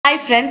Hi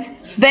friends,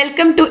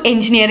 welcome to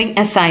engineering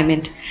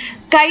assignment.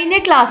 കഴിഞ്ഞ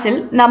ക്ലാസ്സിൽ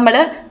നമ്മൾ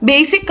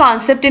basic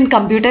concept in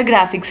computer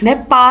ഗ്രാഫിക്സിനെ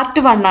part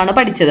 1 ആണ്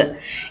പഠിച്ചത്.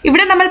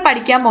 ഇവിടെ നമ്മൾ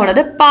പഠിക്കാൻ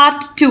പോണത്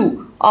part 2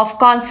 of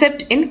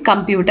concept in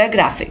computer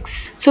graphics.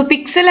 So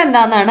pixel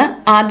എന്താണെന്നാണ്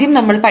ആദ്യം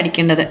നമ്മൾ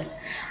പഠിക്കേണ്ടത്.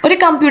 ഒരു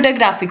കമ്പ്യൂട്ടർ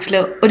ഗ്രാഫിക്സിൽ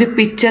ഒരു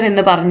പിക്ചർ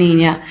എന്ന് പറഞ്ഞു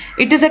കഴിഞ്ഞാൽ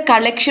it is A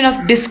collection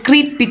of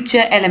discrete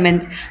picture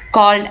elements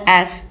called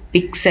as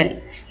pixel.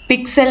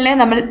 പിക്സലിനെ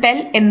നമ്മൾ പെൽ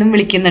എന്നും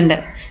വിളിക്കുന്നുണ്ട്.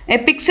 A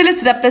pixel is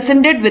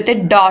represented with a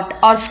dot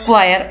or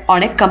square on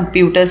a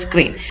computer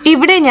screen.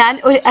 ഇവിടെ ഞാൻ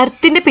ഒരു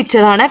എർത്തിന്റെ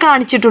പിക്ചറാണ്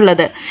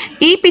കാണിച്ചിട്ടുള്ളത്.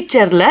 ഈ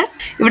പിക്ചറിൽ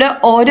ഇവിടെ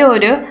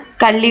ഓരോരോ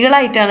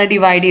കള്ളികളായിട്ടാണ്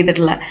ഡിവൈഡ്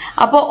ചെയ്തിട്ടുള്ളത്.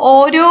 അപ്പോൾ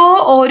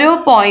ഓരോ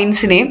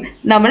പോയിന്റ്സിനെയും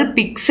നമ്മൾ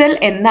പിക്സൽ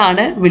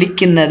എന്നാണ്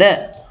വിളിക്കുന്നത്.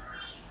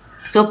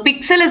 So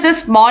pixel is the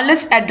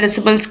smallest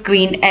addressable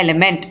screen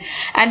element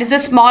and is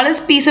the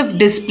smallest piece of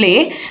display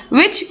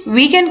which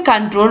we can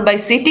control by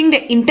setting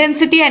the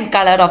intensity and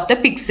color of the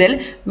pixel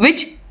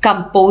which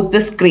compose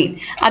the screen.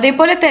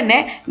 അതേപോലെ തന്നെ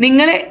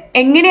നിങ്ങൾ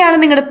എങ്ങനെയാണ്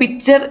നിങ്ങളുടെ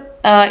picture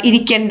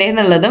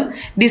ഇരിക്കേണ്ടതെന്നുള്ളതും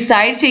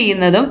decide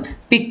ചെയ്യുന്നതും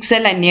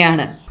pixel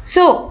തന്നെയാണ്.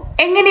 So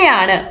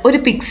എങ്ങനെയാണ് ഒരു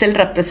pixel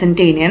represent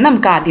ചെയ്യുന്നത്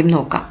നമുക്ക് ആദ്യം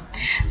നോക്കാം.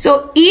 So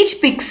each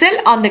pixel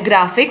on the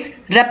graphics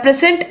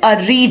represent a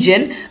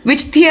region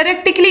which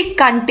theoretically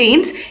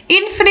contains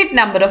infinite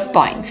number of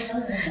points.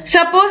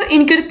 Suppose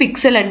എനിക്കൊരു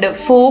പിക്സൽ ഉണ്ട്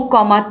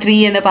 4,3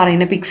 എന്ന്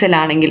പറയുന്ന പിക്സൽ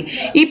ആണെങ്കിൽ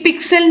ഈ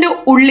പിക്സലിന്റെ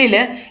ഉള്ളിൽ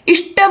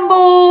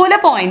ഇഷ്ടംപോലെ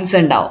പോയിന്റ്സ്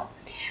ഉണ്ടാവും.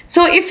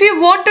 So if you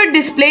want to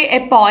display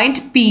a point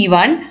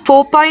P1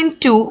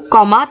 4.2,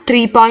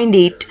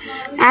 3.8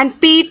 and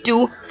P2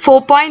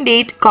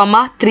 4.8,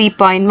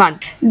 3.1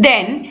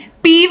 then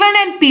P1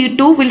 and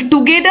P2 will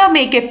together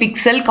make a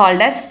pixel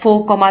called as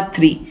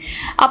 4,3.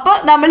 അപ്പോൾ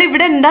നമ്മൾ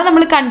ഇവിടെ എന്താ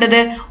നമ്മൾ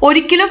കണ്ടത്,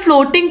 ഒരിക്കലും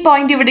ഫ്ലോട്ടിംഗ്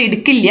പോയിന്റ് ഇവിടെ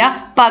എടുക്കില്ല,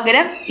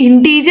 പകരം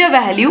ഇൻറ്റീജർ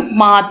വാല്യൂ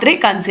മാത്രമേ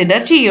കൺസിഡർ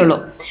ചെയ്യുള്ളൂ.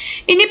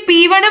 ഇനി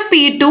P1ഉം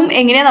P2ഉം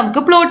എങ്ങനെ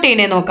നമുക്ക് പ്ലോട്ട്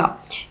ചെയ്യണേ നോക്കാം.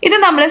 ഇത്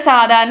നമ്മൾ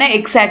സാധാരണ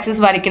എക്സ്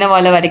ആക്സിസ് വരയ്ക്കുന്ന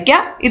പോലെ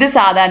വരയ്ക്കാം, ഇത്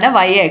സാധാരണ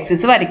വൈ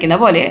ആക്സിസ് വരയ്ക്കുന്ന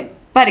പോലെ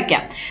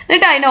വരയ്ക്കാം.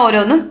 എന്നിട്ട് അതിന്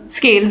ഓരോന്നും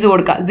സ്കെയിൽസ്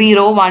കൊടുക്കാം.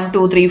 0, 1,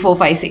 2, 3, 4,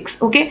 5, 6.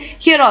 ഓക്കെ,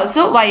 ഹിയർ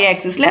ഓൾസോ വൈ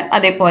ആക്സിസിൽ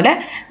അതേപോലെ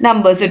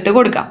നമ്പേഴ്സ് ഇട്ട്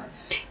കൊടുക്കാം.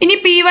 ഇനി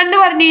P1 എന്ന്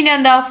പറഞ്ഞു കഴിഞ്ഞാൽ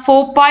എന്താ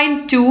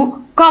 4.2,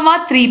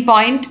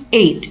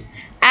 3.8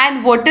 ആൻഡ്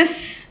വോട്ട് ഇസ്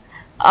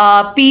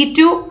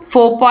P2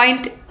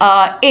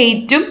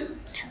 4.8ഉം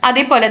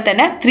അതേപോലെ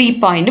തന്നെ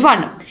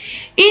 3.1ഉം.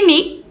 ഇനി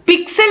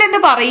പിക്സൽ എന്ന്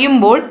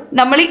പറയുമ്പോൾ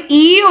നമ്മൾ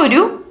ഈ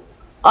ഒരു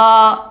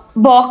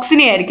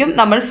ബോക്സിനെ ആയിരിക്കും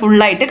നമ്മൾ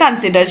ഫുള്ളായിട്ട്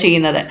കൺസിഡർ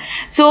ചെയ്യുന്നത്.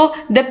 So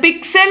the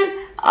pixel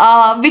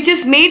which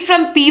is made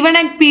from P1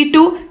 and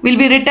P2 will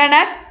be written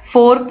as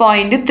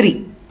 4.3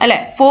 അല്ലെ,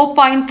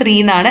 4.3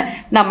 എന്നാണ്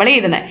നമ്മൾ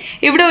എഴുതുന്നത്.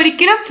 ഇവിടെ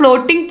ഒരിക്കലും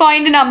ഫ്ലോട്ടിംഗ്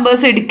പോയിന്റ്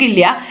നമ്പേഴ്സ്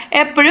എടുക്കില്ല,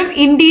 എപ്പോഴും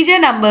ഇൻറ്റീജർ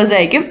നമ്പേഴ്സ്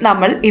ആയിരിക്കും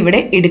നമ്മൾ ഇവിടെ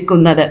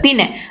എടുക്കുന്നത്.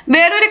 പിന്നെ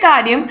വേറൊരു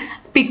കാര്യം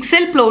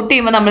പിക്സൽ പ്ലോട്ട്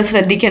ചെയ്യുമ്പോൾ നമ്മൾ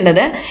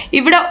ശ്രദ്ധിക്കേണ്ടത്,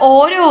 ഇവിടെ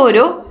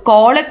ഓരോരോ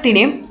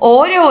കോളത്തിനെയും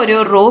ഓരോരോ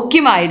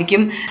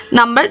റോയ്ക്കുമായിരിക്കും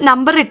നമ്മൾ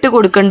നമ്പർ ഇട്ട്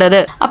കൊടുക്കേണ്ടത്.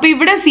 അപ്പോൾ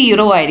ഇവിടെ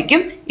 0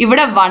 ആയിരിക്കും,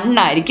 ഇവിടെ 1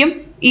 ആയിരിക്കും,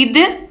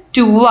 ഇത്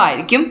 2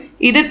 ആയിരിക്കും,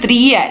 ഇത്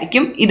 3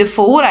 ആയിരിക്കും, ഇത്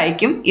 4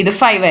 ആയിരിക്കും, ഇത്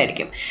 5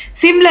 ആയിരിക്കും.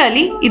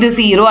 സിമിലർലി ഇത്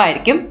 0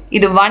 ആയിരിക്കും,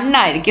 ഇത് 1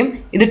 ആയിരിക്കും,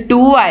 ഇത്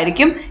 2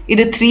 ആയിരിക്കും,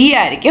 ഇത് 3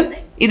 ആയിരിക്കും,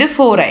 ഇത്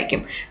 4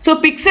 ആയിരിക്കും. സോ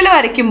പിക്സൽ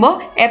വരയ്ക്കുമ്പോൾ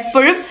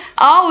എപ്പോഴും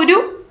ആ ഒരു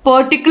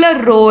പെർട്ടിക്കുലർ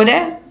റോയുടെ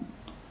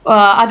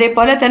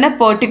അതേപോലെ തന്നെ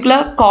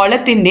പെർട്ടിക്കുലർ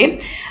കോളത്തിൻ്റെയും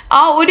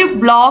ആ ഒരു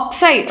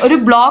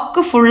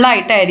ബ്ലോക്ക്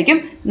ഫുള്ളായിട്ടായിരിക്കും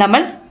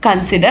നമ്മൾ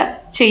കൺസിഡർ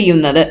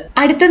ചെയ്യുന്നത്.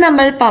 അടുത്ത്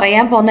നമ്മൾ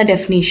പറയാൻ പോകുന്ന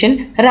definition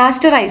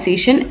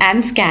rasterization and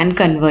scan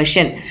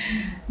conversion.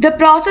 The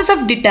process of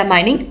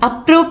determining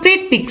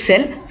appropriate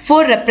pixel for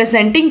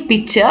representing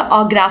picture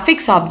or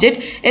graphics object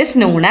is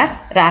known as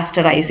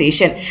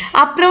rasterization.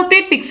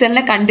 Appropriate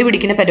pixelനെ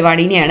കണ്ടുപിടിക്കുന്ന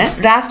പരിപാടിനെയാണ്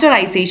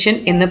rasterization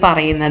എന്ന്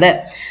പറയുന്നത്.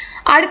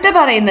 അടുത്ത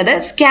പറയുന്നത്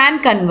scan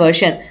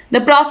conversion. The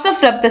process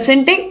of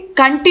representing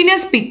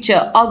continuous picture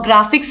or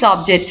graphics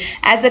object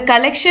as A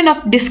collection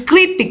of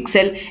discrete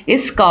pixel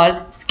is called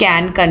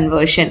scan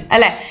conversion.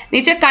 അല്ലെ,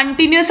 എന്നുവെച്ചാൽ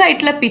continuous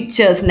ആയിട്ടുള്ള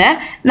പിക്ചേഴ്സിന്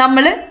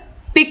നമ്മൾ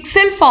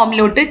pixel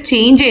ഫോമിലോട്ട്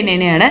change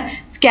ചെയ്യുന്നതിനെയാണ്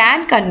scan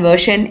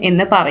conversion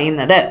എന്ന്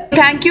പറയുന്നത്.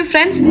 Thank you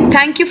friends,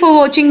 thank you for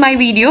watching my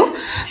video.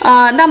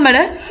 നമ്മൾ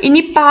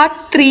ഇനി part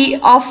 3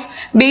 of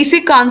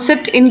basic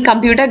concept in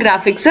computer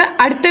graphics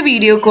അടുത്ത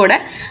video കൂടെ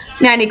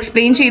ഞാൻ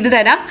എക്സ്പ്ലെയിൻ ചെയ്തു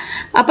തരാം.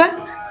 അപ്പോൾ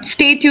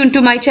stay tune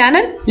to my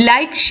channel,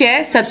 like, share,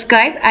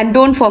 subscribe and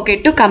don't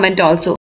forget to comment also.